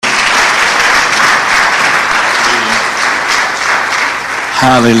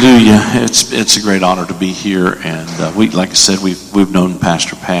Hallelujah. It's a great honor to be here. And like I said, we've known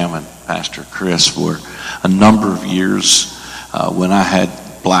Pastor Pam and Pastor Chris for a number of years. When I had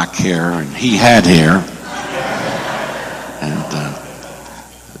black hair and he had hair.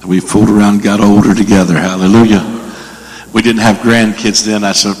 And we fooled around and got older together. Hallelujah. We didn't have grandkids then.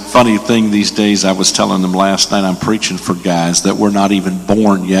 That's a funny thing these days. I was telling them last night, I'm preaching for guys that were not even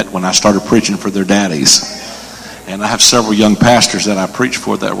born yet when I started preaching for their daddies. And I have several young pastors that I preach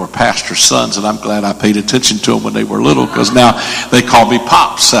for that were pastor sons, and I'm glad I paid attention to them when they were little, because now they call me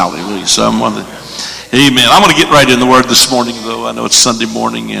Pops. Hallelujah. So I'm one of the, amen. I'm going to get right in the Word this morning, though. I know it's Sunday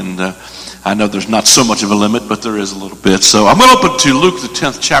morning, and I know there's not so much of a limit, but there is a little bit. So I'm going to open to Luke, the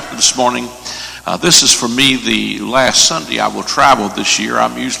 10th chapter this morning. This is for me the last Sunday I will travel this year.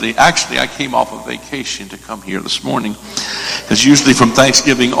 I came off of vacation to come here this morning, because usually from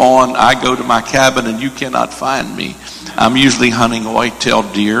Thanksgiving on, I go to my cabin and you cannot find me. I'm usually hunting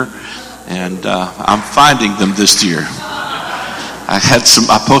white-tailed deer, and I'm finding them this year.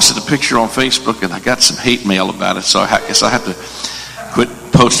 I posted a picture on Facebook and I got some hate mail about it, so I guess I have to quit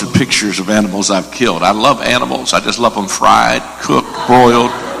posting pictures of animals I've killed. I love animals. I just love them fried, cooked,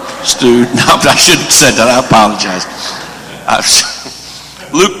 broiled, stewed. No, I shouldn't have said that. I apologize.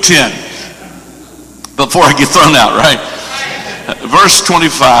 Luke 10. Before I get thrown out, right? Verse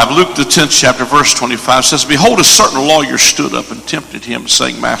 25. Luke the 10th chapter, verse 25 says, "Behold, a certain lawyer stood up and tempted him,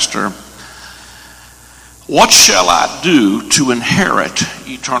 saying, Master, what shall I do to inherit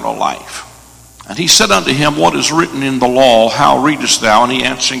eternal life? And he said unto him, What is written in the law? How readest thou? And he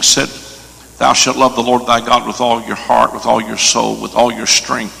answering said, Thou shalt love the Lord thy God with all your heart, with all your soul, with all your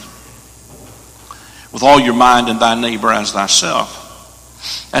strength, with all your mind, and thy neighbor as thyself.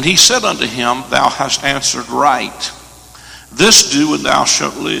 And he said unto him, Thou hast answered right. This do, and thou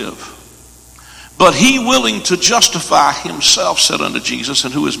shalt live. But he, willing to justify himself, said unto Jesus,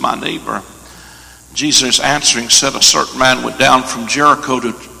 And who is my neighbor? Jesus answering said, A certain man went down from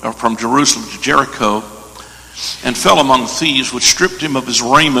Jerusalem to Jericho, and fell among thieves, which stripped him of his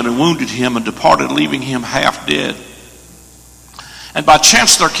raiment and wounded him, and departed, leaving him half dead. And by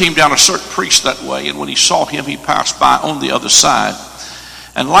chance there came down a certain priest that way, and when he saw him, he passed by on the other side.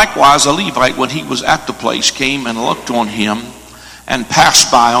 And likewise a Levite, when he was at the place, came and looked on him, and passed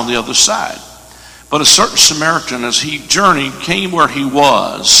by on the other side. But a certain Samaritan, as he journeyed, came where he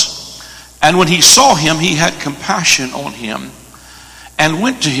was, and when he saw him, he had compassion on him, and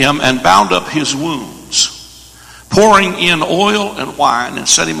went to him and bound up his wounds, pouring in oil and wine, and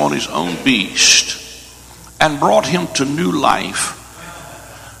set him on his own beast, and brought him to new life,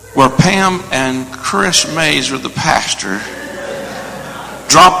 where Pam and Chris Mays, or the pastor,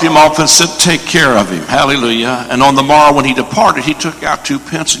 dropped him off and said, Take care of him. Hallelujah. And on the morrow when he departed, he took out 2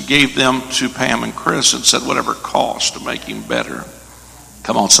 pence and gave them to Pam and Chris, and said, Whatever it costs to make him better.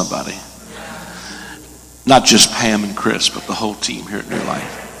 Come on, somebody. Not just Pam and Chris, but the whole team here at New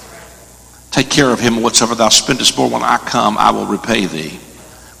Life. Take care of him, and whatsoever thou spendest more when I come, I will repay thee.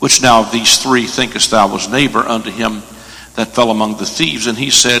 Which now of these 3 thinkest thou was neighbor unto him that fell among the thieves? And he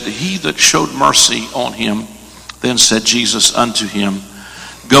said, He that showed mercy on him. Then said Jesus unto him,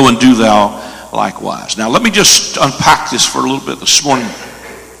 Go and do thou likewise. Now let me just unpack this for a little bit this morning.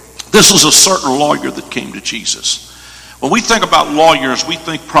 This was a certain lawyer that came to Jesus. When we think about lawyers, we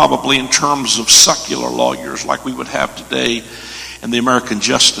think probably in terms of secular lawyers like we would have today in the American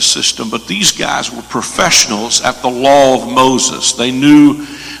justice system. But these guys were professionals at the law of Moses. They knew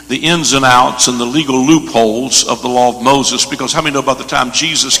the ins and outs and the legal loopholes of the law of Moses, because how many know by the time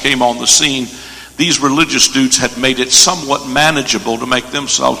Jesus came on the scene, these religious dudes had made it somewhat manageable to make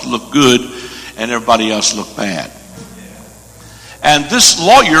themselves look good and everybody else look bad. And this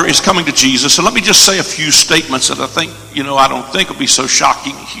lawyer is coming to Jesus. And let me just say a few statements that I don't think will be so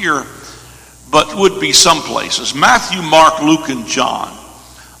shocking here, but would be some places. Matthew, Mark, Luke, and John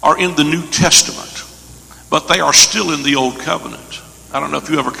are in the New Testament, but they are still in the Old Covenant. I don't know if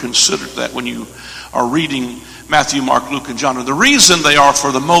you ever considered that when you are reading Matthew, Mark, Luke, and John. And the reason they are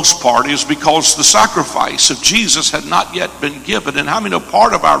for the most part is because the sacrifice of Jesus had not yet been given. And how many know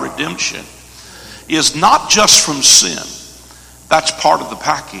part of our redemption is not just from sin? That's part of the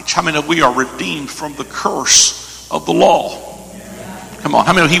package. How many know we are redeemed from the curse of the law? Come on.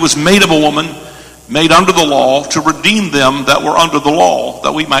 How many know he was made of a woman, made under the law, to redeem them that were under the law,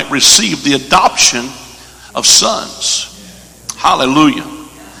 that we might receive the adoption of sons? Hallelujah.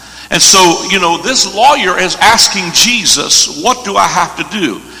 And so, this lawyer is asking Jesus, what do I have to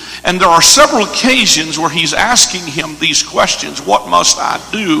do? And there are several occasions where he's asking him these questions. What must I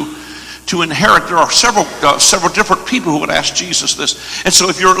do to inherit? There are several different people who would ask Jesus this. And so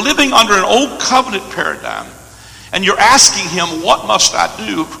if you're living under an old covenant paradigm, and you're asking him, what must I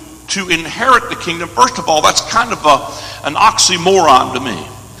do to inherit the kingdom? First of all, that's kind of an oxymoron to me.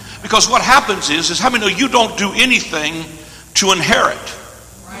 Because what happens is how many know you don't do anything to inherit?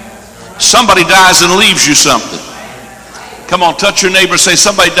 Somebody dies and leaves you something. Come on, touch your neighbor and say,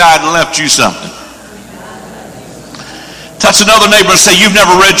 somebody died and left you something. Touch another neighbor and say, you've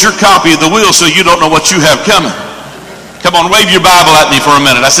never read your copy of the will, so you don't know what you have coming. Come on, wave your Bible at me for a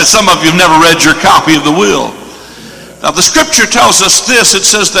minute. I said, some of you have never read your copy of the will. Now, the scripture tells us this. It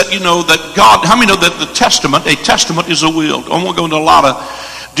says that, that God, how many know that a testament is a will? I won't go into a lot of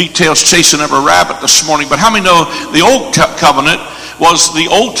details chasing every rabbit this morning, but how many know the old covenant was the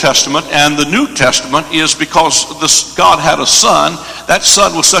Old Testament, and the New Testament is because God had a son. That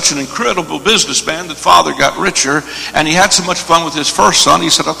son was such an incredible businessman that father got richer, and he had so much fun with his first son. He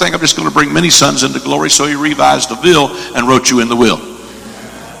said, I think I'm just going to bring many sons into glory, so he revised the will and wrote you in the will.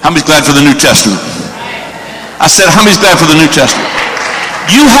 How many's glad for the New Testament? I said, how many's glad for the New Testament?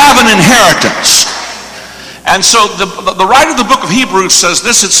 You have an inheritance. And so the writer of the book of Hebrews says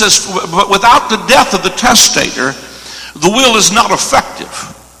this. It says, but without the death of the testator, the will is not effective.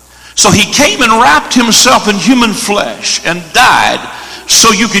 So he came and wrapped himself in human flesh and died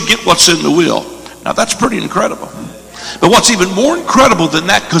so you could get what's in the will. Now that's pretty incredible. But what's even more incredible than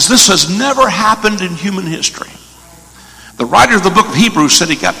that, because this has never happened in human history. The writer of the book of Hebrews said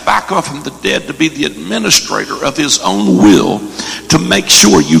he got back up from the dead to be the administrator of his own will to make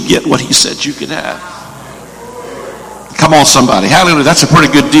sure you get what he said you could have. Come on, somebody. Hallelujah. That's a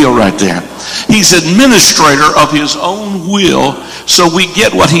pretty good deal right there. He's administrator of his own will, so we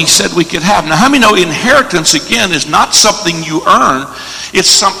get what he said we could have. Now, how many know inheritance, again, is not something you earn. It's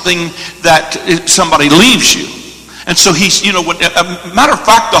something that somebody leaves you. And so he's, matter of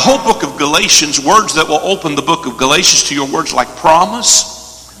fact, the whole book of Galatians, words that will open the book of Galatians to your words like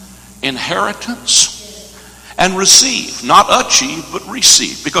promise, inheritance, and receive. Not achieve, but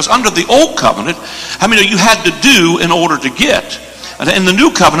receive. Because under the old covenant, how many of you had to do in order to get? And in the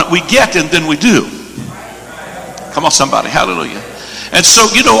new covenant, we get and then we do. Come on, somebody. Hallelujah. And so,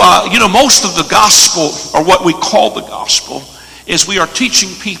 most of the gospel, or what we call the gospel, is we are teaching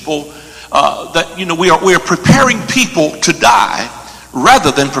people that, we are preparing people to die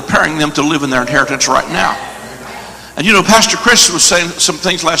rather than preparing them to live in their inheritance right now. And Pastor Chris was saying some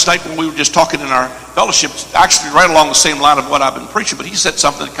things last night when we were just talking in our fellowship, actually right along the same line of what I've been preaching, but he said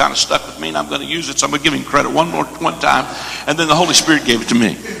something that kind of stuck with me, and I'm going to use it, so I'm going to give him credit one time, and then the Holy Spirit gave it to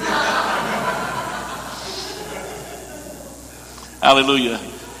me. Hallelujah.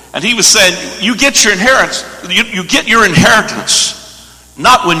 And he was saying, you get your inheritance, you get your inheritance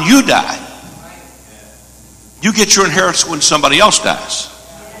not when you die. You get your inheritance when somebody else dies.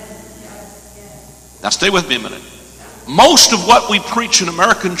 Now stay with me a minute. Most of what we preach in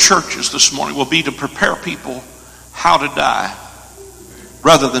American churches this morning will be to prepare people how to die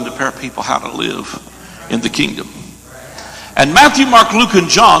rather than to prepare people how to live in the kingdom. And Matthew, Mark, Luke, and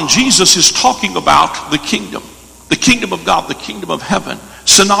John, Jesus is talking about the kingdom of God, the kingdom of heaven,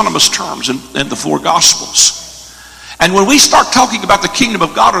 synonymous terms in the four gospels. And when we start talking about the kingdom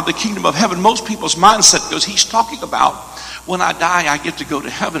of God or the kingdom of heaven, most people's mindset goes, he's talking about when I die, I get to go to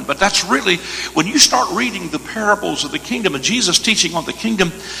heaven. But that's really, when you start reading the parables of the kingdom and Jesus teaching on the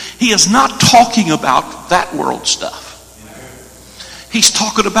kingdom, he is not talking about that world stuff. He's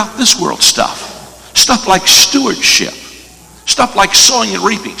talking about this world stuff. Stuff like stewardship. Stuff like sowing and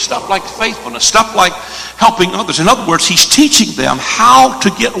reaping. Stuff like faithfulness. Stuff like helping others. In other words, he's teaching them how to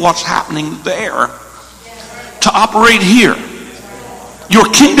get what's happening there to operate here. Your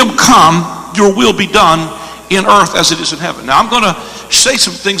kingdom come, your will be done in earth as it is in heaven. Now I'm going to say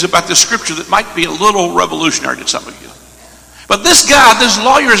some things about this scripture that might be a little revolutionary to some of you. But this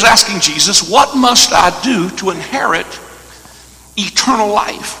lawyer is asking Jesus, what must I do to inherit eternal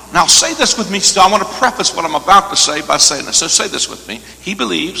life? Now say this with me. So I want to preface what I'm about to say by saying this. So say this with me. He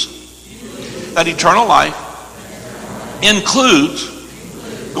believes that eternal life includes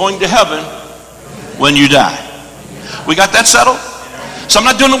going to heaven when you die. We got that settled? So I'm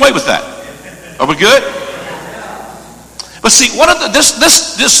not doing away with that. Are we good? But see,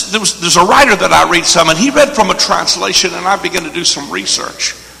 there's a writer that I read some, and he read from a translation, and I began to do some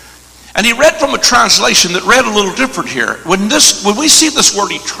research. And he read from a translation that read a little different here. When we see this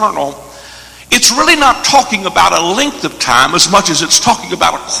word eternal, it's really not talking about a length of time as much as it's talking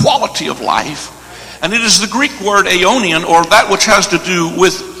about a quality of life. And it is the Greek word aeonian, or that which has to do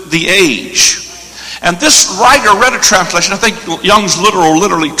with the age. And this writer read a translation, I think Young's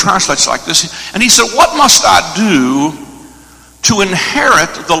literally translates like this, and he said, what must I do to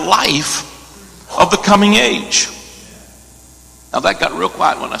inherit the life of the coming age? Now that got real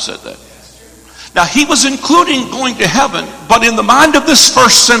quiet when I said that. Now, he was including going to heaven, but in the mind of this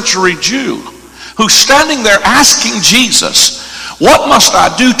first century Jew who's standing there asking Jesus, what must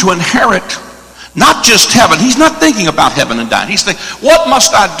I do to inherit not just heaven? He's not thinking about heaven and dying. He's thinking, what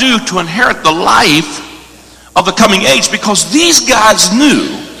must I do to inherit the life of the coming age? Because these guys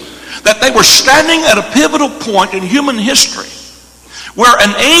knew that they were standing at a pivotal point in human history where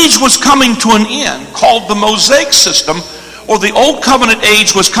an age was coming to an end called the Mosaic system, or the Old Covenant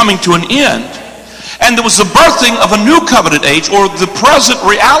age was coming to an end. And there was the birthing of a new covenant age, or the present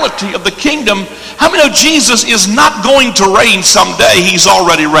reality of the kingdom. How many know Jesus is not going to reign someday? He's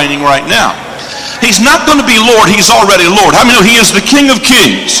already reigning right now. He's not going to be Lord. He's already Lord. How many know he is the King of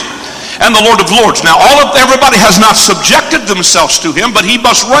Kings and the Lord of Lords? Now, everybody has not subjected themselves to him, but he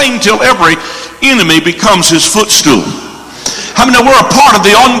must reign till every enemy becomes his footstool. How many know we're a part of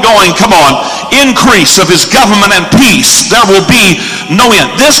the ongoing, increase of his government and peace? There will be no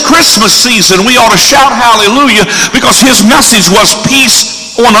end. This Christmas season, we ought to shout hallelujah, because his message was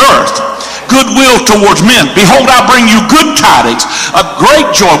peace on earth, goodwill towards men. Behold, I bring you good tidings of great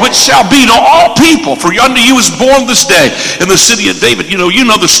joy, which shall be to all people. For unto you is born this day in the city of David. You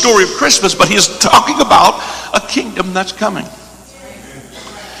know the story of Christmas, but he's talking about a kingdom that's coming.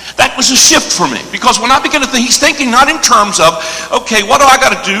 That was a shift for me, because when I began to think, he's thinking not in terms of, okay, what do I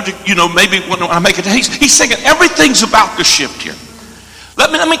got to do to, maybe when I make it. He's thinking everything's about to shift here.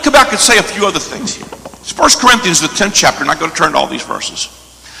 Let me come back and say a few other things here. It's 1 Corinthians, the 10th chapter, and I'm going to turn to all these verses.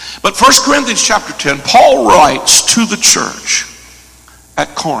 But 1 Corinthians chapter 10, Paul writes to the church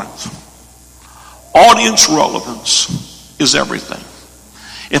at Corinth. Audience relevance is everything.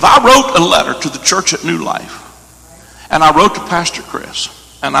 If I wrote a letter to the church at New Life, and I wrote to Pastor Chris,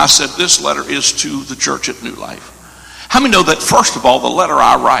 and I said, this letter is to the church at New Life, how many know that, first of all, the letter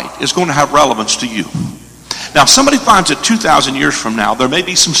I write is going to have relevance to you? Now, if somebody finds it 2,000 years from now, there may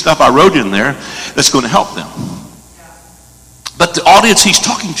be some stuff I wrote in there that's going to help them. But the audience he's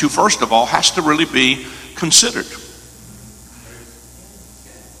talking to, first of all, has to really be considered.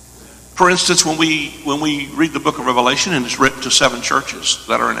 For instance, when we read the book of Revelation, and it's written to 7 churches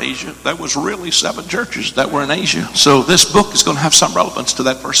that are in Asia, that was really 7 churches that were in Asia. So this book is going to have some relevance to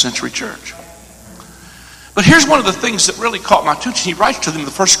that first century church. But here's one of the things that really caught my attention. He writes to them in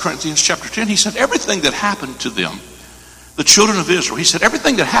the 1 Corinthians chapter 10. He said, everything that happened to them, the children of Israel, he said,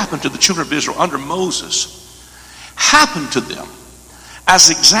 everything that happened to the children of Israel under Moses happened to them as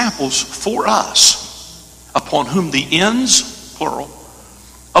examples for us, upon whom the ends, plural,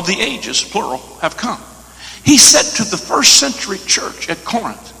 of the ages, plural, have come. He said to the first century church at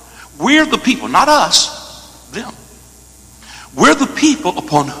Corinth, we're the people, not us, them. We're the people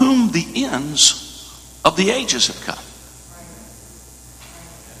upon whom the ends of the ages have come.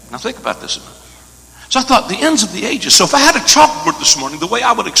 Now think about this a minute. So I thought, the ends of the ages. So if I had a chalkboard this morning, the way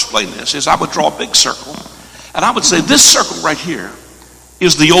I would explain this is I would draw a big circle, and I would say this circle right here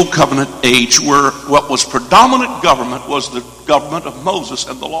is the Old Covenant age, where what was predominant government was the government of Moses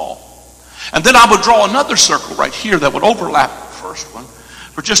and the law. And then I would draw another circle right here that would overlap the first one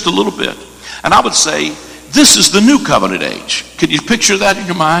for just a little bit. And I would say, this is the New Covenant age. Can you picture that in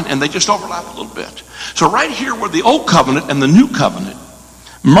your mind? And they just overlap a little bit. So right here where the Old Covenant and the New Covenant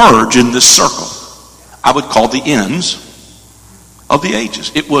merge in this circle, I would call the ends of the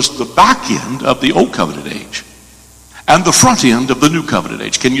ages. It was the back end of the Old Covenant age and the front end of the New Covenant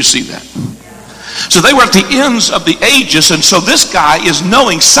age. Can you see that? So they were at the ends of the ages, and so this guy is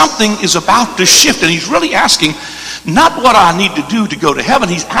knowing something is about to shift, and he's really asking not what I need to do to go to heaven.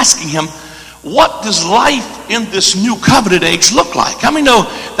 He's asking him, what does life in this New Covenant age look like? How many know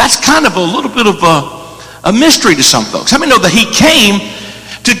that's kind of a little bit of a mystery to some folks? How many know that he came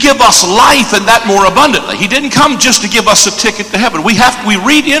to give us life and that more abundantly? He didn't come just to give us a ticket to heaven. We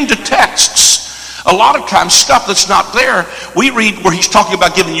read into texts a lot of times stuff that's not there. We read where he's talking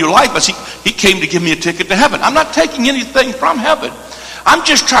about giving you life, but he came to give me a ticket to heaven. I'm not taking anything from heaven. I'm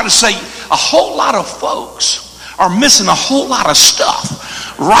just trying to say a whole lot of folks are missing a whole lot of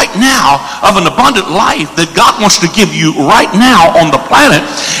stuff right now of an abundant life that God wants to give you right now on the planet.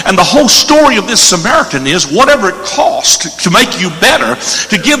 And the whole story of this Samaritan is whatever it costs to make you better,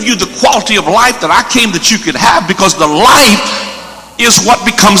 to give you the quality of life that I came that you could have, because the life is what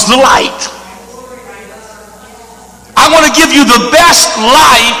becomes the light. I want to give you the best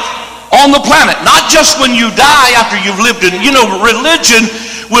life on the planet, not just when you die after you've lived in. Religion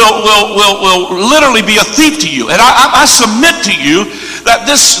will literally be a thief to you. And I submit to you that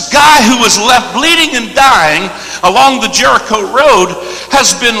this guy who was left bleeding and dying along the Jericho road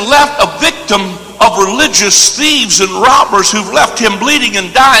has been left a victim of religious thieves and robbers who've left him bleeding and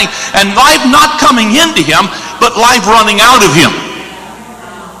dying, and life not coming into him, but life running out of him.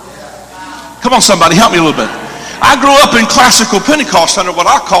 Come Come on, somebody, help me a little bit. I grew up in classical Pentecost under what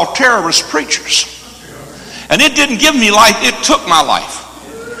I call terrorist preachers. And it didn't give me life, it took my life.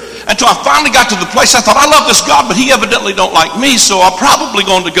 Until I finally got to the place I thought, I love this God, but he evidently don't like me, so I'm probably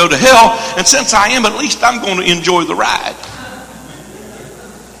going to go to hell. And since I am, at least I'm going to enjoy the ride.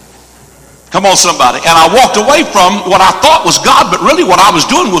 Come on, somebody. And I walked away from what I thought was God, but really what I was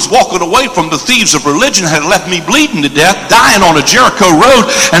doing was walking away from the thieves of religion that had left me bleeding to death, dying on a Jericho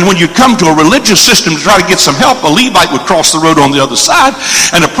road. And when you come to a religious system to try to get some help, a Levite would cross the road on the other side,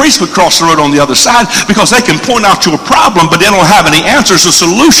 and a priest would cross the road on the other side, because they can point out to a problem, but they don't have any answers, a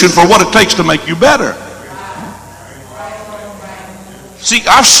solution for what it takes to make you better. See,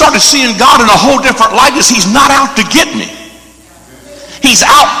 I've started seeing God in a whole different light, as he's not out to get me. He's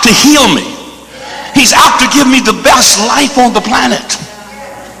out to heal me. He's out to give me the best life on the planet.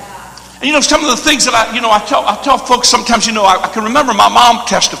 And you know, some of the things that I tell folks sometimes, I can remember my mom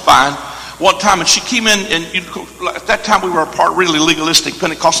testifying one time, and she came in, and at that time we were a part really legalistic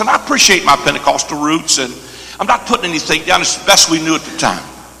Pentecost, and I appreciate my Pentecostal roots, and I'm not putting anything down. It's the best we knew at the time.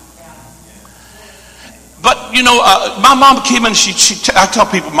 But my mom came in. I tell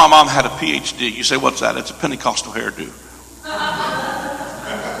people my mom had a PhD. You say, what's that? It's a Pentecostal hairdo.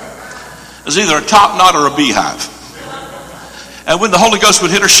 It's either a top knot or a beehive. And when the Holy Ghost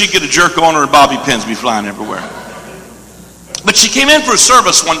would hit her, she'd get a jerk on her, and bobby pins be flying everywhere. But she came in for a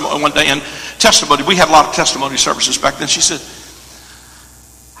service one day, and testimony. We had a lot of testimony services back then. She said,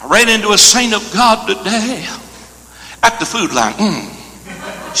 I ran into a saint of God today at the food line.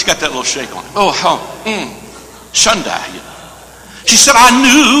 She got that little shake on it. Shundai. She said, I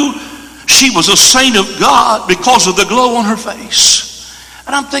knew she was a saint of God because of the glow on her face.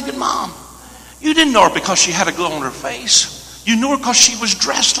 And I'm thinking, Mom, you didn't know her because she had a glow on her face. You knew her because she was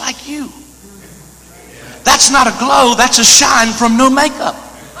dressed like you. That's not a glow, that's a shine from no makeup.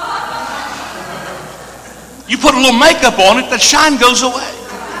 You put a little makeup on it, that shine goes away.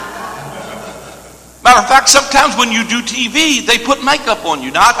 Matter of fact, sometimes when you do TV, they put makeup on you.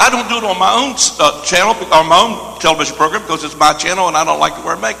 Now, I don't do it on my own channel, or my own television program, because it's my channel and I don't like to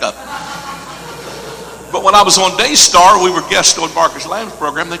wear makeup. But when I was on Daystar, we were guests on Marcus Lamb's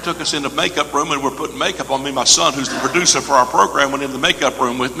program. They took us in the makeup room and were putting makeup on me. My son, who's the producer for our program, went in the makeup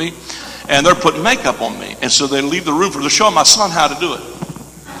room with me, and they're putting makeup on me. And so they leave the room to show my son how to do it.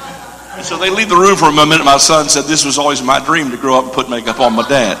 And so they leave the room for a minute. My son said, this was always my dream, to grow up and put makeup on my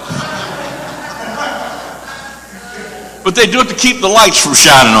dad. But they do it to keep the lights from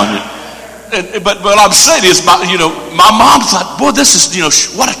shining on you. But I'm saying is, my mom thought, boy, this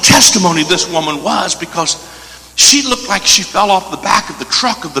is, what a testimony this woman was, because she looked like she fell off the back of the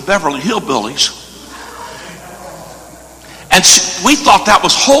truck of the Beverly Hillbillies. And we thought that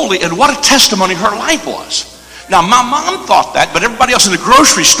was holy, and what a testimony her life was. Now, my mom thought that, but everybody else in the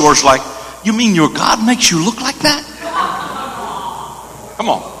grocery store is like, you mean your God makes you look like that? Come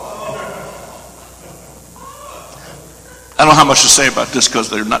on. I don't know how much to say about this because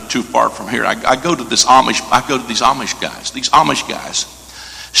they're not too far from here. I go to these Amish guys. These Amish guys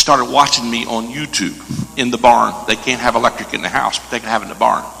started watching me on YouTube in the barn. They can't have electric in the house, but they can have it in the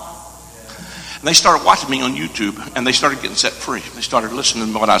barn. And they started watching me on YouTube, and they started getting set free. They started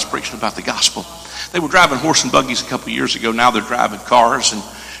listening to what I was preaching about the gospel. They were driving horse and buggies a couple of years ago. Now they're driving cars and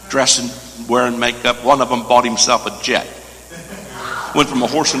dressing, wearing makeup. One of them bought himself a jet. Went from a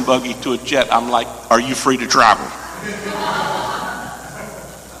horse and buggy to a jet. I'm like, are you free to travel?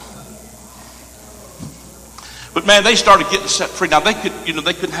 But man, they started getting set free. Now they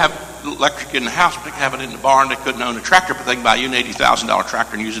couldn't have electric in the house, but they could have it in the barn. They couldn't own a tractor, but they can buy you an $80,000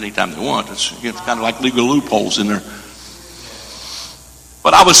 tractor and use it anytime they want. It's kind of like legal loopholes in there.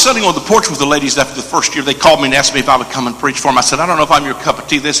 But I was sitting on the porch with the ladies after the first year. They called me and asked me if I would come and preach for them. I said, I don't know if I'm your cup of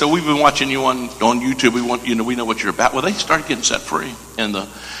tea. They said, we've been watching you on YouTube. We know what you're about. Well, they started getting set free, and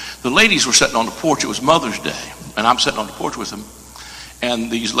the ladies were sitting on the porch. It was Mother's Day, and I'm sitting on the porch with them.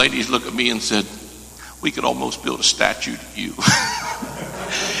 And these ladies looked at me and said, we could almost build a statue to you.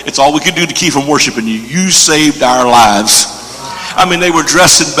 It's all we could do to keep from worshiping you. You saved our lives. I mean, they were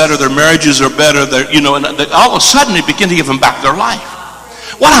dressing better. Their marriages are better. And all of a sudden, it began to give them back their life.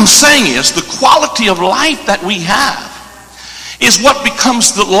 What I'm saying is, the quality of life that we have is what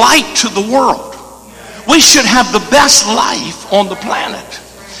becomes the light to the world. We should have the best life on the planet.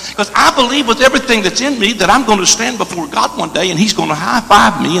 Because I believe with everything that's in me that I'm going to stand before God one day, and he's going to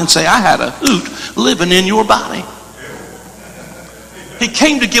high-five me and say, I had a hoot living in your body. He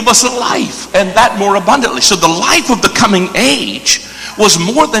came to give us a life, and that more abundantly. So the life of the coming age was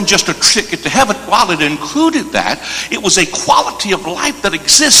more than just a ticket to heaven. While it included that, it was a quality of life that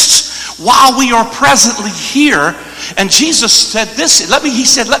exists while we are presently here And Jesus said this, let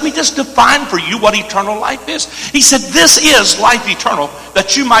me just define for you what eternal life is. He said, this is life eternal,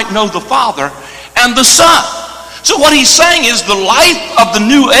 that you might know the Father and the Son. So what he's saying is the life of the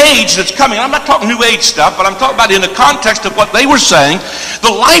new age that's coming. I'm not talking new age stuff, but I'm talking about in the context of what they were saying.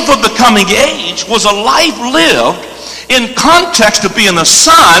 The life of the coming age was a life lived in context of being a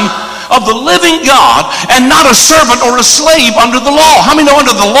son of the living God and not a servant or a slave under the law. How many know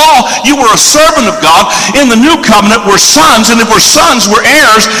under the law you were a servant of God? In the new covenant we're sons, and if we're sons we're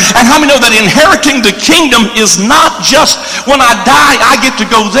heirs. And how many know that inheriting the kingdom is not just when I die I get to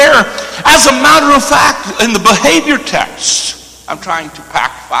go there? As a matter of fact, in the behavior text, I'm trying to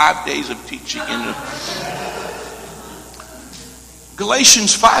pack 5 days of teaching into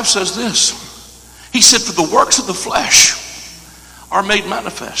Galatians 5 says this. He said, for the works of the flesh are made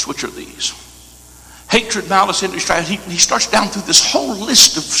manifest, which are these: hatred, malice, envy, strife. He starts down through this whole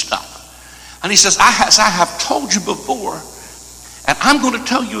list of stuff. And he says, as I have told you before, and I'm going to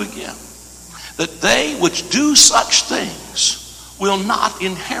tell you again, that they which do such things will not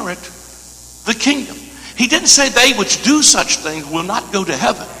inherit the kingdom. He didn't say they which do such things will not go to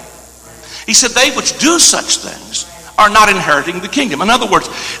heaven. He said they which do such things are not inheriting the kingdom. In other words,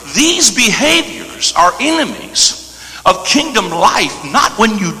 these behaviors are enemies of kingdom life, not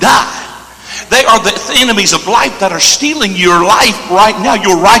when you die. They are the enemies of life that are stealing your life right now,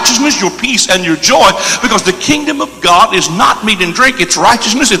 your righteousness, your peace, and your joy, because the kingdom of God is not meat and drink. It's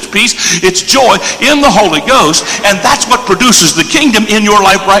righteousness, it's peace, it's joy in the Holy Ghost, and that's what produces the kingdom in your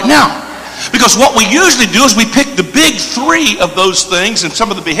life right now. Because what we usually do is we pick the big three of those things and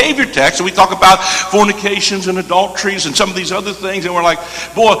some of the behavior texts, and we talk about fornications and adulteries and some of these other things, and we're like,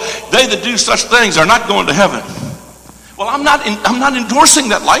 boy, they that do such things are not going to heaven. Well, I'm not endorsing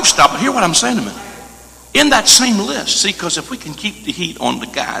that lifestyle, but hear what I'm saying to me. In that same list, see, because if we can keep the heat on the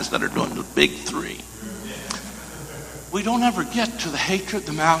guys that are doing the big three, we don't ever get to the hatred,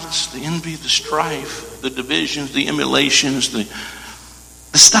 the malice, the envy, the strife, the divisions, the emulations, the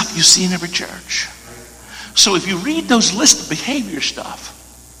stuff you see in every church. So if you read those lists of behavior stuff,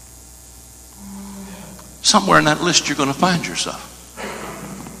 somewhere in that list you're going to find yourself.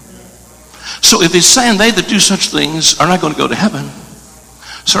 So if he's saying they that do such things are not going to go to heaven,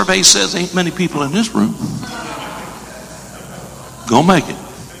 survey says ain't many people in this room gonna make it.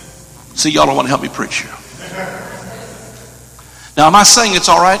 See, y'all don't want to help me preach here. Now, am I saying it's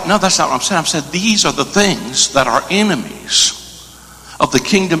all right? No, that's not what I'm saying. I'm saying these are the things that are enemies of the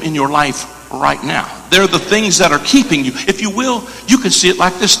kingdom in your life right now. They're the things that are keeping you. If you will, you can see it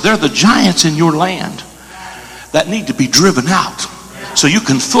like this. They're the giants in your land that need to be driven out so you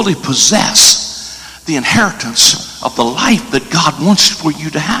can fully possess the inheritance of the life that God wants for you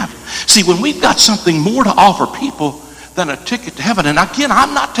to have. See, when we've got something more to offer people than a ticket to heaven. And again,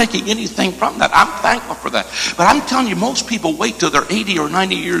 I'm not taking anything from that. I'm thankful for that. But I'm telling you, most people wait till they're 80 or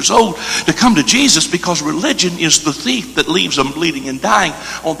 90 years old to come to Jesus because religion is the thief that leaves them bleeding and dying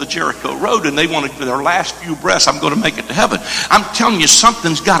on the Jericho road, and they want to, for their last few breaths, I'm going to make it to heaven. I'm telling you,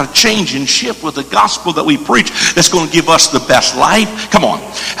 something's got to change and shift with the gospel that we preach that's going to give us the best life. Come on.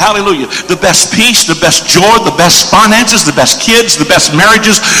 Hallelujah. The best peace, the best joy, the best finances, the best kids, the best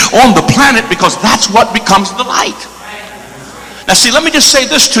marriages on the planet, because that's what becomes the light. Now see, let me just say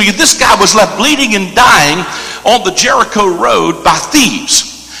this to you. This guy was left bleeding and dying on the Jericho road by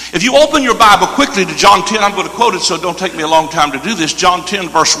thieves. If you open your Bible quickly to John 10, I'm going to quote it, so don't take me a long time to do this. John 10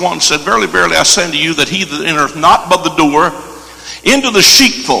 verse 1 said, Verily, verily, I say unto you, that he that entereth not by the door into the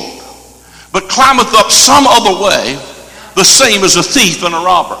sheepfold, but climbeth up some other way, the same is a thief and a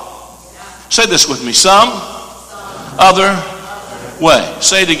robber. Say this with me. Some other way.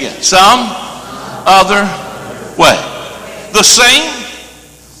 Say it again. Some other way. The same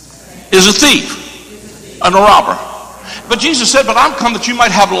is a thief and a robber. But Jesus said, but I'm come that you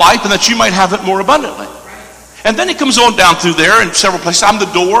might have life and that you might have it more abundantly. And then he comes on down through there in several places. I'm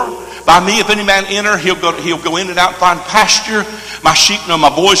the door. By me, if any man enter, he'll go in and out and find pasture. My sheep know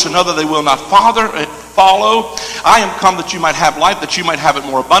my voice, another they will not follow. I am come that you might have life, that you might have it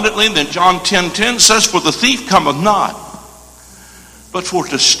more abundantly. And then John 10:10 says, for the thief cometh not, but for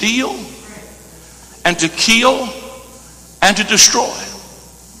to steal and to kill and to destroy.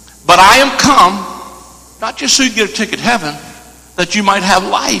 But I am come, not just so you get a ticket to heaven, that you might have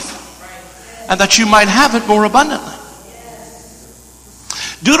life and that you might have it more abundantly.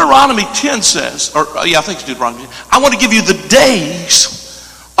 Deuteronomy 10 says, I think it's Deuteronomy 10, I want to give you the days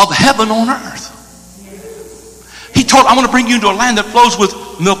of heaven on earth. He told, I want to bring you into a land that flows with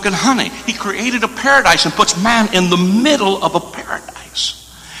milk and honey. He created a paradise and puts man in the middle of a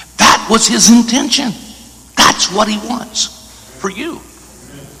paradise. That was his intention. That's what he wants for you,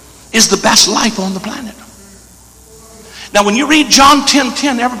 is the best life on the planet. Now, when you read John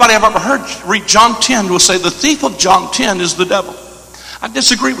 10:10, everybody I've ever heard read John 10 will say the thief of John 10 is the devil. I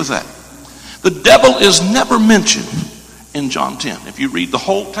disagree with that. The devil is never mentioned in John 10. If you read the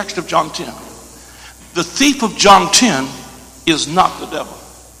whole text of John 10, the thief of John 10 is not the devil.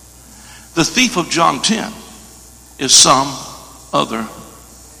 The thief of John 10 is some other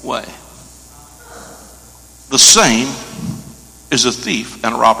way. The same is a thief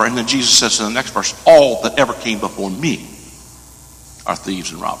and a robber. And then Jesus says in the next verse, all that ever came before me are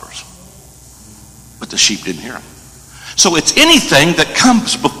thieves and robbers. But the sheep didn't hear him. So it's anything that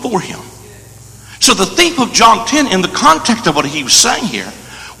comes before him. So the thief of John 10, in the context of what he was saying here,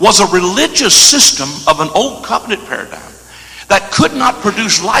 was a religious system of an old covenant paradigm that could not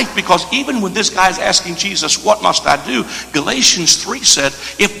produce life, because even when this guy is asking Jesus, what must I do? Galatians 3 said,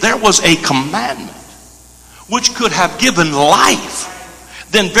 if there was a commandment which could have given life,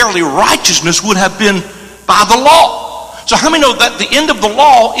 then verily righteousness would have been by the law. So how many know that the end of the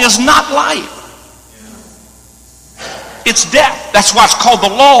law is not life? It's death. That's why it's called the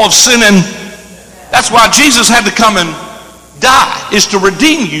law of sin, and that's why Jesus had to come and die, is to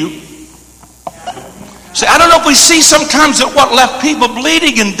redeem you. See, I don't know if we see sometimes that what left people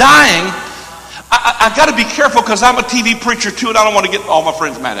bleeding and dying. I got to be careful because I'm a TV preacher too, and I don't want to get all my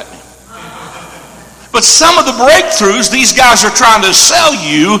friends mad at me. But some of the breakthroughs these guys are trying to sell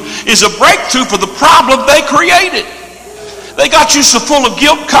you is a breakthrough for the problem they created. They got you so full of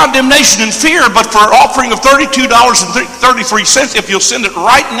guilt, condemnation, and fear, but for an offering of $32.33, if you'll send it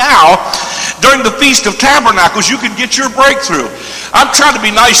right now during the Feast of Tabernacles, you can get your breakthrough. I'm trying to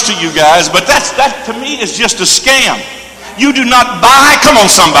be nice to you guys, but that to me is just a scam. You do not buy, come on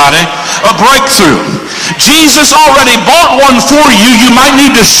somebody, a breakthrough. Jesus already bought one for you. You might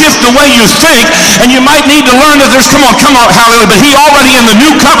need to shift the way you think, and you might need to learn that there's, come on, hallelujah, but he already in the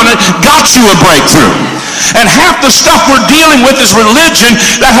new covenant got you a breakthrough. And half the stuff we're dealing with is religion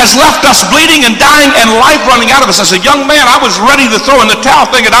that has left us bleeding and dying and life running out of us. As a young man, I was ready to throw in the towel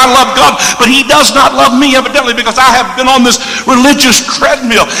thinking I love God, but he does not love me evidently, because I have been on this religious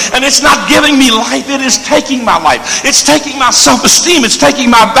treadmill, and it's not giving me life. It is taking my life. It's taking my self-esteem. It's taking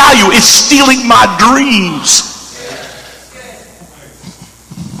my value. It's stealing my dreams.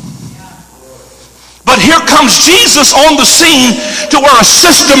 But here comes Jesus on the scene to where a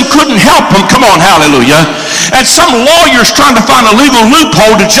system couldn't help him. Come on, hallelujah. And some lawyer's trying to find a legal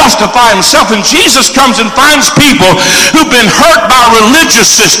loophole to justify himself. And Jesus comes and finds people who've been hurt by a religious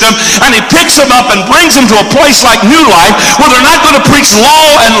system, and he picks them up and brings them to a place like New Life, where they're not going to preach law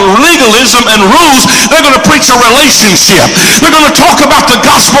and legalism and rules. They're going to preach a relationship. They're going to talk about the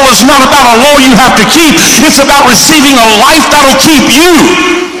gospel is not about a law you have to keep. It's about receiving a life that'll keep you.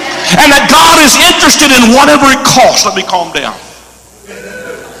 And that God is interested in whatever it costs. Let me calm down.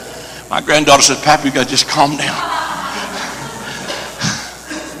 My granddaughter said, Pappy, you got to just calm down.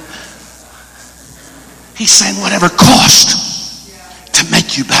 He's saying whatever cost to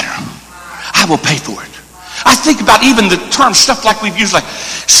make you better, I will pay for it. I think about even the term stuff like we've used, like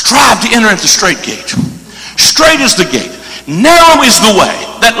strive to enter into the straight gate. Straight is the gate. Narrow is the way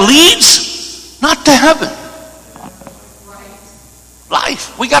that leads not to heaven.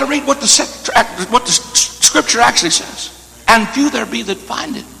 Life. We got to read what the scripture actually says. And few there be that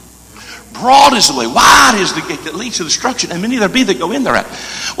find it. Broad is the way, wide is the gate that leads to destruction, and many there be that go in thereat.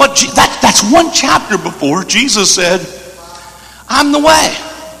 That's one chapter before Jesus said, I'm the way.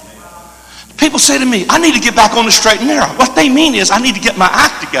 People say to me, I need to get back on the straight and narrow. What they mean is I need to get my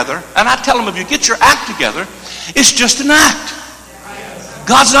act together. And I tell them, if you get your act together, it's just an act.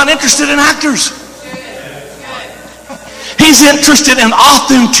 God's not interested in actors. He's interested in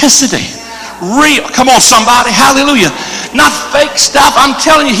authenticity. Real. Come on, somebody. Hallelujah. Not fake stuff. I'm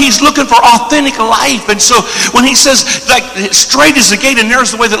telling you, he's looking for authentic life. And so when he says, like, straight is the gate and narrow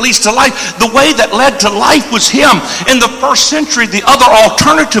is the way that leads to life, the way that led to life was him. In the first century, the other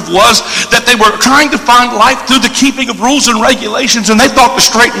alternative was that they were trying to find life through the keeping of rules and regulations, and they thought the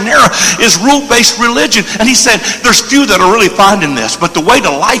straight and narrow is rule-based religion. And he said, there's few that are really finding this, but the way to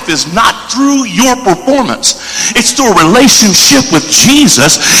life is not through your performance. It's through a relationship with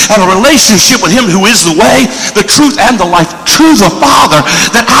Jesus, and a relationship with him who is the way, the truth, and the life to the Father,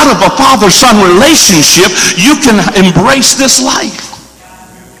 that out of a father-son relationship you can embrace this life.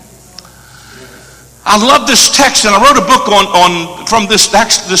 I love this text, and I wrote a book from this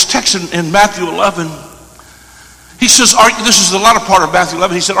text in Matthew 11. He says, this is the latter part of Matthew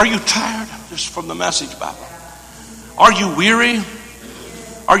 11. He said, are you tired? This is from the Message Bible. Are you weary?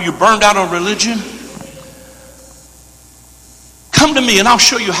 Are you burned out on religion? Come to me and I'll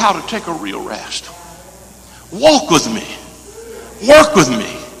show you how to take a real rest. Walk with me. Work with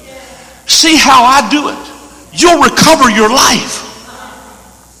me. See how I do it. you'll recover your life.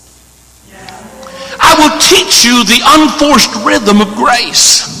 I will teach you the unforced rhythm of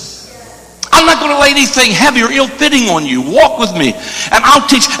grace. I'm not going to lay anything heavy or ill-fitting on you. Walk with me, and I'll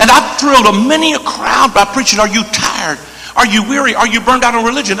teach. And I've thrilled many a crowd by preaching, are you tired? Are you weary? Are you burned out on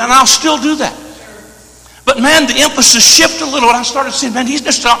religion? And I'll still do that. But man, the emphasis shifted a little, and I started saying, man, he's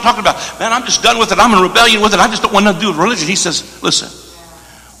just talking about, man, I'm just done with it. I'm in rebellion with it. I just don't want nothing to do with religion. He says, listen,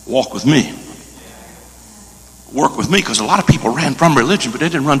 walk with me. Work with me, because a lot of people ran from religion, but they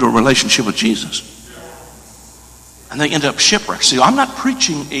didn't run to a relationship with Jesus. And they end up shipwrecked. See, I'm not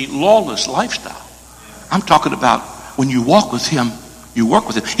preaching a lawless lifestyle. I'm talking about when you walk with him, you work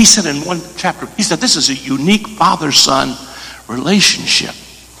with him. He said in one chapter, he said this is a unique father-son relationship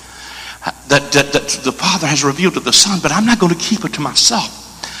that the Father has revealed to the Son, but I'm not going to keep it to myself.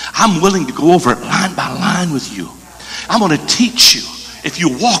 I'm willing to go over it line by line with you. I'm going to teach you. If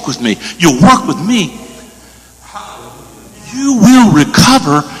you walk with me, you work with me, you will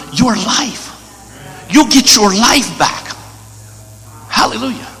recover your life. You'll get your life back.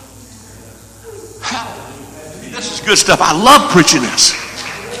 Hallelujah. Hallelujah. This is good stuff. I love preaching this.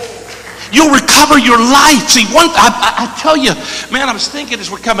 You'll recover your life. See, I tell you, man, I was thinking as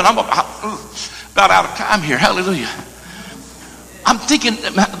we're coming, I'm about out of time here. Hallelujah. I'm thinking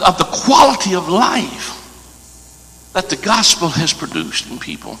of the quality of life that the gospel has produced in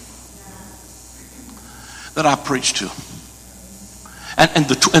people that I preach to. And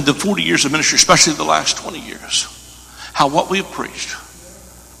the 40 years of ministry, especially the last 20 years, how what we have preached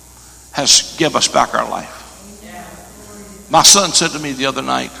has given us back our life. My son said to me the other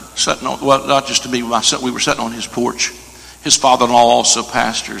night, not just to me, my son, we were sitting on his porch. His father-in-law also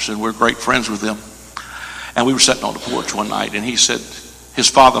pastors, and we're great friends with them. And we were sitting on the porch one night, and he said, his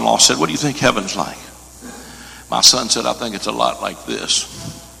father-in-law said, what do you think heaven's like? My son said, I think it's a lot like this.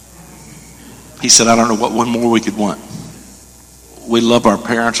 He said, I don't know what one more we could want. We love our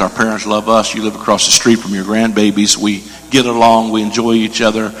parents love us. You live across the street from your grandbabies. We get along, we enjoy each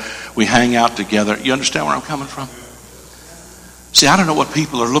other, we hang out together. You understand where I'm coming from? See, I don't know what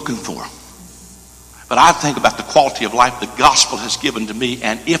people are looking for, but I think about the quality of life the gospel has given to me,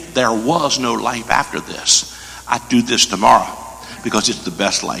 and if there was no life after this, I'd do this tomorrow because it's the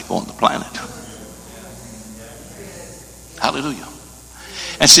best life on the planet. Hallelujah.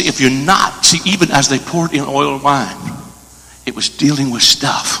 And see, if you're not, see, even as they poured in oil and wine, it was dealing with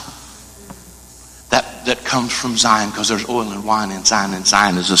stuff that comes from Zion, because there's oil and wine in Zion, and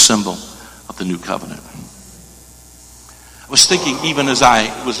Zion is a symbol of the new covenant. I was thinking, even as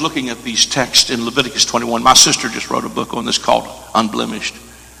I was looking at these texts in Leviticus 21, my sister just wrote a book on this called Unblemished.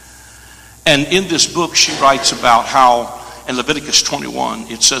 And in this book, she writes about how in Leviticus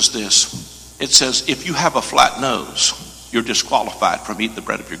 21, it says this. It says, if you have a flat nose, you're disqualified from eating the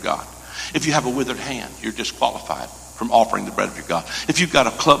bread of your God. If you have a withered hand, you're disqualified from offering the bread of your God. If you've got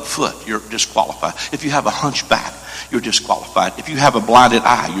a club foot, you're disqualified. If you have a hunchback, you're disqualified. If you have a blinded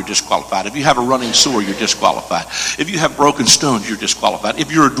eye, you're disqualified. If you have a running sore, you're disqualified. If you have broken stones, you're disqualified.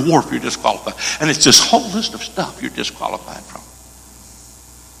 If you're a dwarf, you're disqualified. And it's this whole list of stuff you're disqualified from.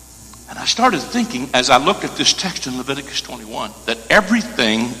 And I started thinking, as I looked at this text in Leviticus 21, that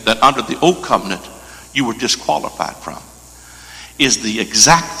everything that under the old covenant you were disqualified from is the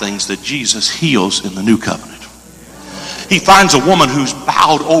exact things that Jesus heals in the new covenant. He finds a woman who's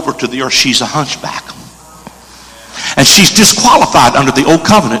bowed over to the earth. She's a hunchback. And she's disqualified under the old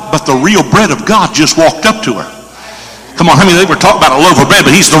covenant, but the real bread of God just walked up to her. Come on, I mean, they were talking about a loaf of bread,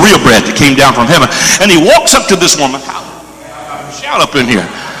 but he's the real bread that came down from heaven. And he walks up to this woman. Shout up in here.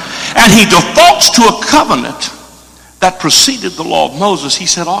 And he defaults to a covenant that preceded the law of Moses. He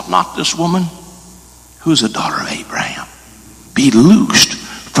said, ought not this woman, who's a daughter of Abraham, be loosed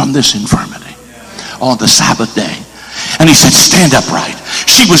from this infirmity on the Sabbath day? And he said, stand upright.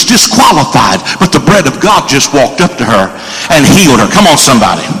 She was disqualified, but the bread of God just walked up to her and healed her. Come on,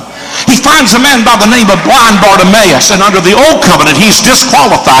 somebody. He finds a man by the name of blind Bartimaeus, and under the old covenant, he's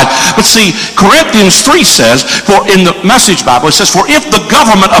disqualified. But see, Corinthians 3 says, for in the Message Bible, it says, for if the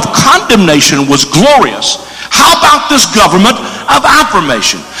government of condemnation was glorious, how about this government of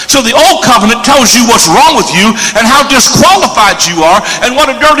affirmation? So the old covenant tells you what's wrong with you and how disqualified you are and what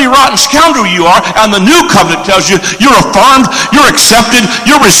a dirty, rotten scoundrel you are. And the new covenant tells you you're affirmed, you're accepted,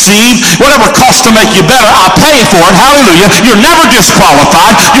 you're received. Whatever costs to make you better, I'll pay for it. Hallelujah. You're never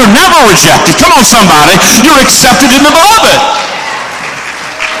disqualified. You're never rejected. Come on, somebody. You're accepted in the beloved.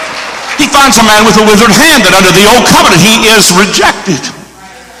 He finds a man with a withered hand that under the old covenant he is rejected.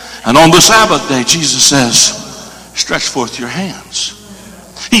 And on the Sabbath day, Jesus says, stretch forth your hands.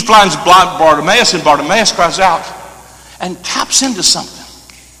 He finds blind Bartimaeus, and Bartimaeus cries out and taps into something.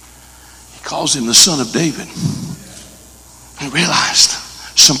 He calls him the Son of David. He realized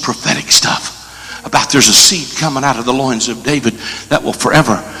some prophetic stuff about there's a seed coming out of the loins of David that will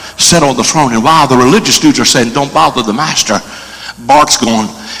forever sit on the throne. And while the religious dudes are saying, don't bother the master, Bart's going,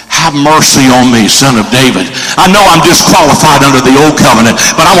 have mercy on me, son of David. I know I'm disqualified under the old covenant,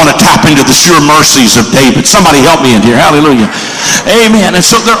 but I want to tap into the sure mercies of David. Somebody help me in here. Hallelujah. Amen. And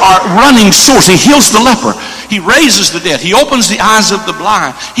so there are running sources. He heals the leper. He raises the dead. He opens the eyes of the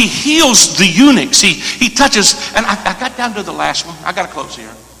blind. He heals the eunuchs. He touches. And I got down to the last one. I got to close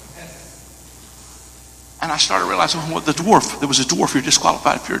here. And I started realizing, well, the dwarf. There was a dwarf. You're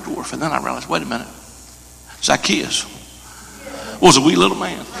disqualified if you're a dwarf. And then I realized, wait a minute. Zacchaeus was a wee little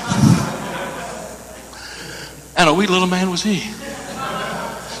man. And a wee little man was he.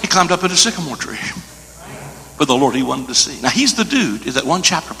 He climbed up in a sycamore tree for the Lord he wanted to see. Now he's the dude, is that one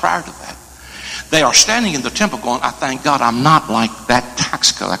chapter prior to that. They are standing in the temple going, I thank God I'm not like that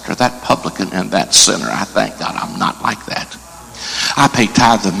tax collector, that publican, and that sinner. I thank God I'm not like that. I pay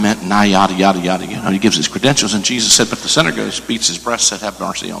tithe of mint and yada, yada, yada. You know, he gives his credentials. And Jesus said, but the sinner goes, beats his breast, said, have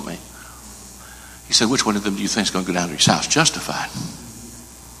mercy on me. He said, which one of them do you think is going to go down to his house? Justified.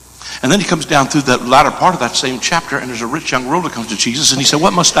 And then he comes down through the latter part of that same chapter, and there's a rich young ruler comes to Jesus, and he said,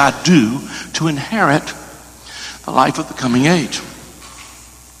 what must I do to inherit the life of the coming age?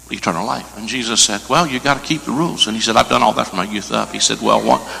 Eternal life. And Jesus said, well, you got to keep the rules. And he said, I've done all that from my youth up. He said, well,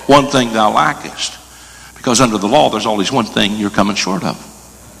 one thing thou lackest. Because under the law, there's always one thing you're coming short of.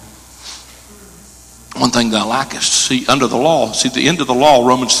 One thing thou lackest. See, under the law, see, the end of the law,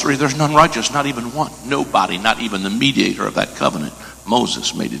 Romans 3, there's none righteous, not even one. Nobody, not even the mediator of that covenant.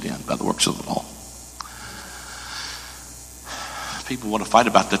 Moses made it in by the works of the law. People want to fight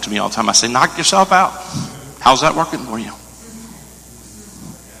about that to me all the time. I say, knock yourself out. How's that working for you?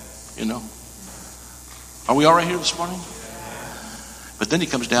 You know? Are we all right here this morning? But then he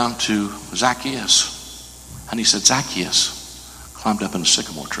comes down to Zacchaeus. And he said, Zacchaeus climbed up in a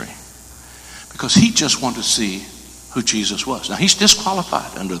sycamore tree. Because he just wanted to see who Jesus was. Now he's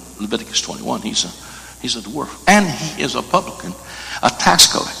disqualified under Leviticus 21. He's a dwarf. And he is a publican, a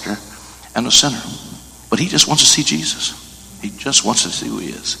tax collector, and a sinner. But he just wants to see Jesus. He just wants to see who he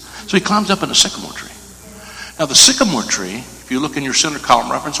is. So he climbs up in a sycamore tree. Now the sycamore tree, if you look in your center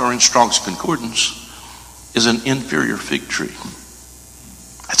column reference or in Strong's Concordance, is an inferior fig tree.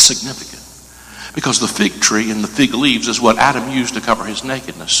 That's significant. Because the fig tree and the fig leaves is what Adam used to cover his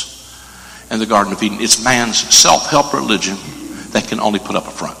nakedness in the Garden of Eden. It's man's self-help religion that can only put up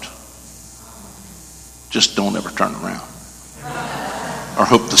a front. Just don't ever turn around. Or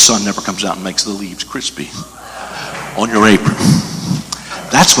hope the sun never comes out and makes the leaves crispy on your apron.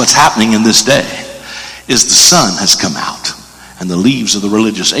 That's what's happening in this day, is the sun has come out and the leaves of the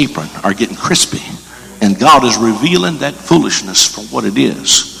religious apron are getting crispy. And God is revealing that foolishness for what it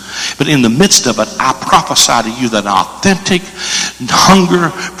is. But in the midst of it, I prophesy to you that an authentic hunger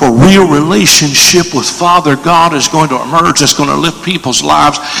for real relationship with Father God is going to emerge. It's going to lift people's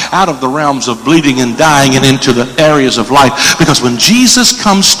lives out of the realms of bleeding and dying and into the areas of life. Because when Jesus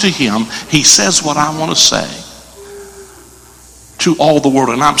comes to him, he says what I want to say to all the world.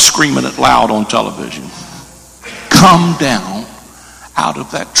 And I'm screaming it loud on television. Come down out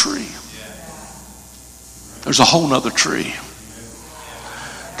of that tree. There's a whole nother tree.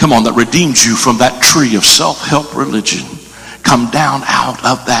 Come on, that redeems you from that tree of self-help religion. Come down out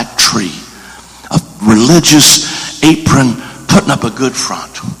of that tree of religious apron, putting up a good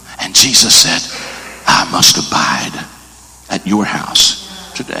front. And Jesus said, I must abide at your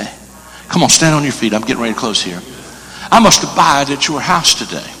house today. Come on, stand on your feet. I'm getting ready to close here. I must abide at your house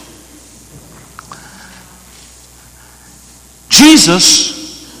today. Jesus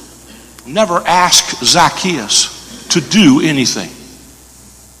never asked Zacchaeus to do anything.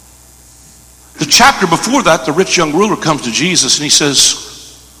 The chapter before that, the rich young ruler comes to Jesus and he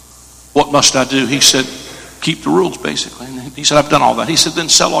says, what must I do? He said, keep the rules, basically. And he said, I've done all that. He said, then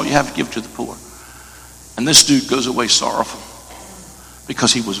sell all you have and give to the poor. And this dude goes away sorrowful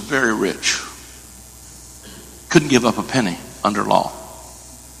because he was very rich. Couldn't give up a penny under law.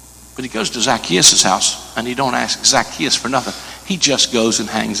 But he goes to Zacchaeus' house and he don't ask Zacchaeus for nothing. He just goes and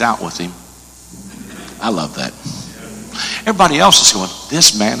hangs out with him. I love that. Everybody else is going,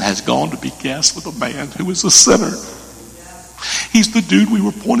 this man has gone to be guest with a man who is a sinner. He's the dude we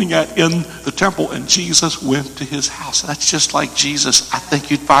were pointing at in the temple, and Jesus went to his house. That's just like Jesus. I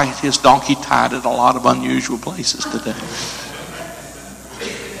think you'd find his donkey tied at a lot of unusual places today.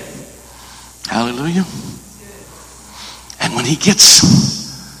 Hallelujah. And when he gets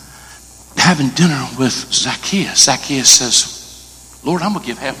having dinner with Zacchaeus, Zacchaeus says, Lord, I'm going to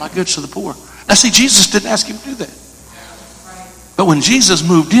give half my goods to the poor. Now see, Jesus didn't ask him to do that. But when Jesus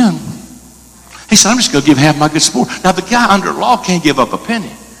moved in, He said, I'm just going to give half my good sport. Now, the guy under law can't give up a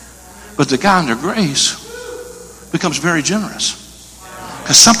penny. But the guy under grace becomes very generous.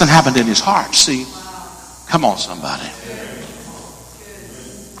 Because something happened in his heart. See? Come on, somebody.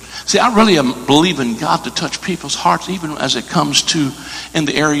 See, I really am believing God to touch people's hearts even as it comes to in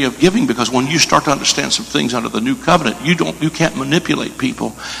the area of giving, because when you start to understand some things under the new covenant, you can't manipulate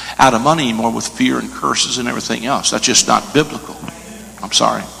people out of money anymore with fear and curses and everything else. That's just not biblical. I'm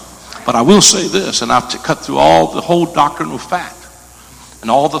sorry. But I will say this, and I've cut through the whole doctrinal fact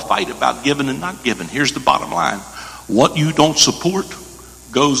and all the fight about giving and not giving. Here's the bottom line. What you don't support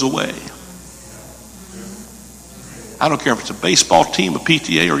goes away. I don't care if it's a baseball team, a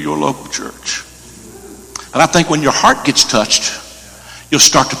PTA, or your local church. But I think when your heart gets touched, you'll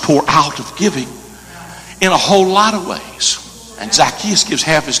start to pour out of giving in a whole lot of ways. And Zacchaeus gives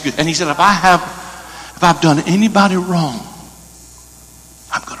half his good. And he said, if I've done anybody wrong,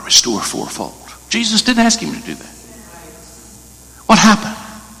 I'm going to restore fourfold. Jesus didn't ask him to do that. What happened?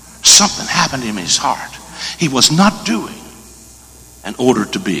 Something happened in his heart. He was not doing in order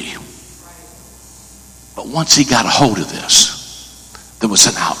to be. But once he got a hold of this, there was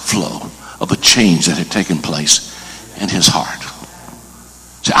an outflow of a change that had taken place in his heart.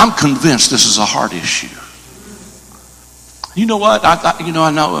 See, I'm convinced this is a heart issue. You know what?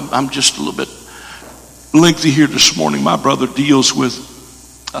 I know I'm just a little bit lengthy here this morning. My brother deals with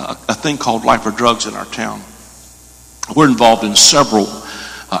a thing called Life or Drugs in our town. We're involved in several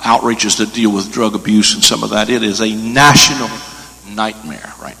outreaches that deal with drug abuse and some of that. It is a national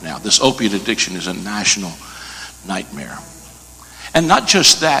nightmare right now. This opiate addiction is a national nightmare. And not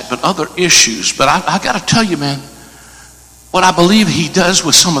just that, but other issues. But I got to tell you, man, what I believe he does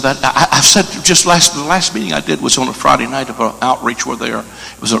with some of that, I've said just the last meeting I did was on a Friday night of an outreach where it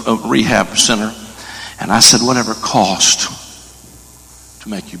was a rehab center. And I said, whatever it costs to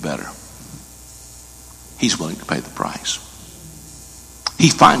make you better, he's willing to pay the price. He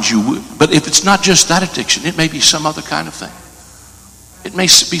finds you, but if it's not just that addiction, it may be some other kind of thing. It may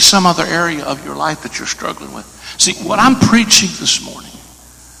be some other area of your life that you're struggling with. See, what I'm preaching this morning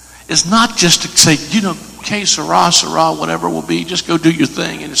is not just to say, que sera, whatever will be, just go do your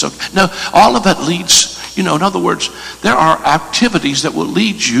thing and it's okay. No, all of that leads, in other words, there are activities that will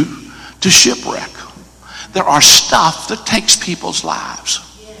lead you to shipwreck. There are stuff that takes people's lives.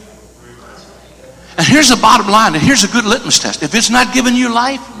 And here's the bottom line, and here's a good litmus test. If it's not giving you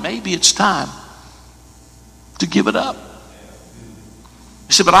life, maybe it's time to give it up.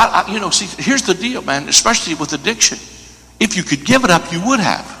 You say, but see, here's the deal, man, especially with addiction. If you could give it up, you would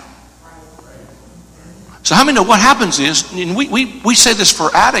have. So how many know what happens is, and we say this for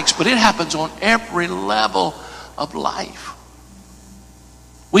addicts, but it happens on every level of life.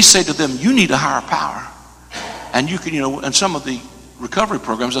 We say to them, you need a higher power. And you can, in some of the recovery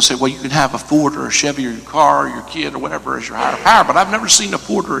programs, I say, well, you can have a Ford or a Chevy or your car or your kid or whatever as your higher power, but I've never seen a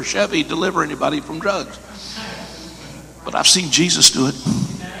Ford or a Chevy deliver anybody from drugs. But I've seen Jesus do it.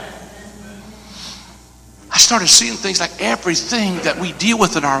 I started seeing things like everything that we deal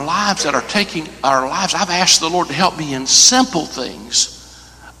with in our lives that are taking our lives. I've asked the Lord to help me in simple things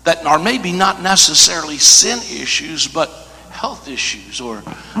that are maybe not necessarily sin issues, but health issues or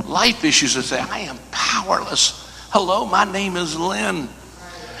life issues that say, I am powerless. Hello, my name is Lynn,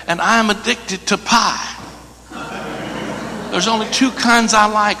 and I am addicted to pie. There's only two kinds I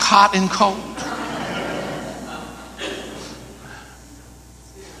like, hot and cold.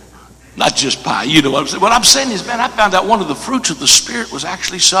 Not just pie, you know what I'm saying. What I'm saying is, man, I found out one of the fruits of the Spirit was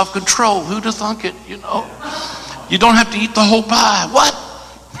actually self-control. Who'd have thunk it, You don't have to eat the whole pie. What?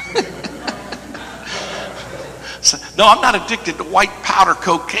 So, no, I'm not addicted to white powder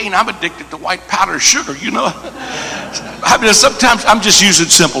cocaine. I'm addicted to white powder sugar, I mean, sometimes I'm just using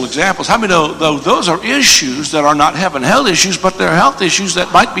simple examples. How many know those are issues that are not heaven, hell issues, but they're health issues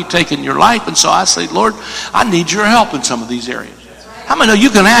that might be taking your life. And so I say, Lord, I need your help in some of these areas. How many know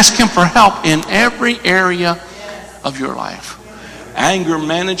you can ask him for help in every area of your life? Anger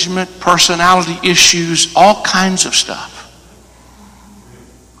management, personality issues, all kinds of stuff.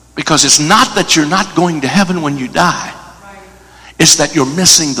 Because it's not that you're not going to heaven when you die. It's that you're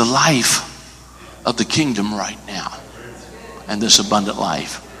missing the life of the kingdom right now. And this abundant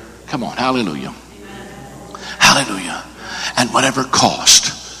life. Come on, hallelujah. Hallelujah. And whatever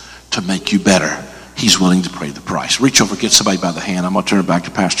cost to make you better, he's willing to pay the price. Reach over, get somebody by the hand. I'm going to turn it back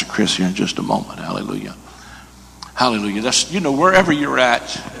to Pastor Chris here in just a moment. Hallelujah. Hallelujah. That's, wherever you're at,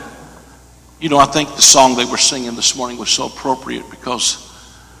 I think the song they were singing this morning was so appropriate because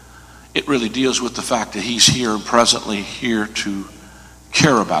it really deals with the fact that he's here and presently here to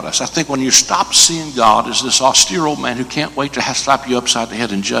care about us. I think when you stop seeing God as this austere old man who can't wait to slap you upside the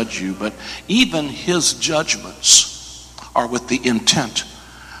head and judge you, but even his judgments are with the intent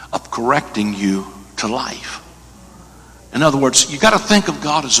of correcting you to life. In other words, you got to think of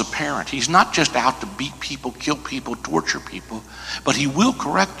God as a parent. He's not just out to beat people, kill people, torture people, but he will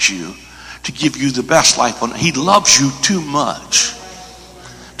correct you to give you the best life. He loves you too much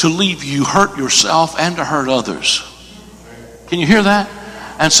to leave you hurt yourself and to hurt others. Can you hear that?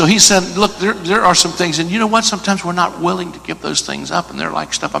 And so he said, look, there are some things, and you know what? Sometimes we're not willing to give those things up, and they're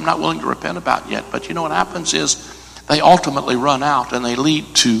like stuff I'm not willing to repent about yet. But you know what happens is they ultimately run out, and they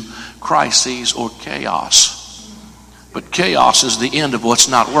lead to crises or chaos. But chaos is the end of what's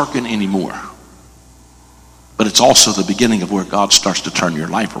not working anymore. But it's also the beginning of where God starts to turn your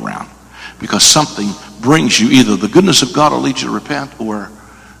life around. Because something brings you, either the goodness of God will lead you to repent, or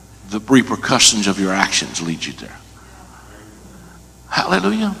the repercussions of your actions lead you there.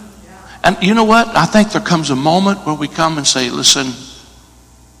 Hallelujah. And you know what? I think there comes a moment where we come and say, listen,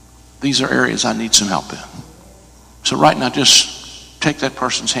 these are areas I need some help in. So right now, just take that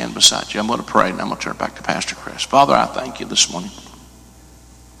person's hand beside you. I'm going to pray, and I'm going to turn it back to Pastor Chris. Father, I thank you this morning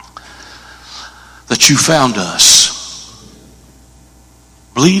that you found us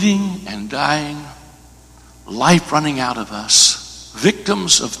bleeding and dying, life running out of us,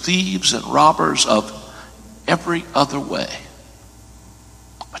 victims of thieves and robbers of every other way.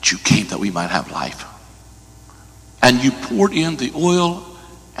 But you came that we might have life. And you poured in the oil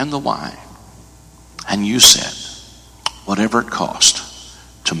and the wine. And you said, whatever it cost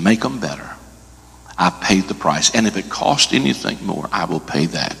to make them better, I paid the price. And if it cost anything more, I will pay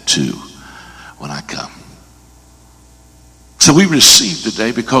that too when I come. So we receive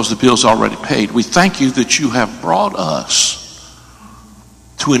today because the bill's already paid. We thank you that you have brought us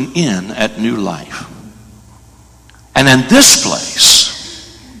to an inn at new life. And in this place,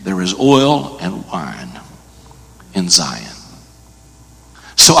 there is oil and wine in Zion.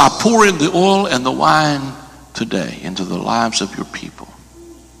 So I pour in the oil and the wine today into the lives of your people.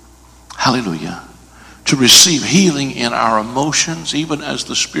 Hallelujah. To receive healing in our emotions, even as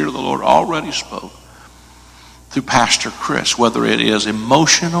the Spirit of the Lord already spoke through Pastor Chris, whether it is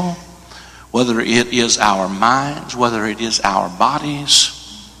emotional, whether it is our minds, whether it is our bodies,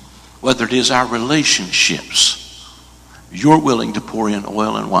 whether it is our relationships. You're willing to pour in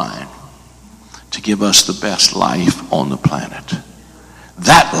oil and wine to give us the best life on the planet.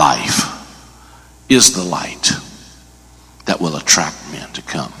 That life is the light that will attract men to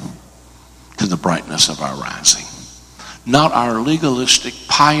come to the brightness of our rising. Not our legalistic,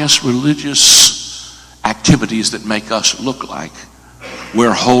 pious, religious activities that make us look like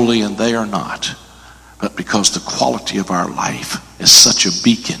we're holy and they are not, but because the quality of our life is such a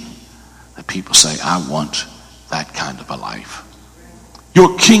beacon that people say, I want that kind of a life.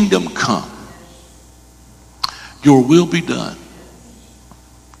 Your kingdom come. Your will be done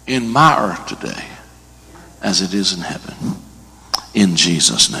in my earth today as it is in heaven. In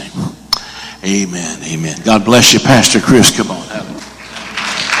Jesus' name. Amen. Amen. God bless you, Pastor Chris. Come on.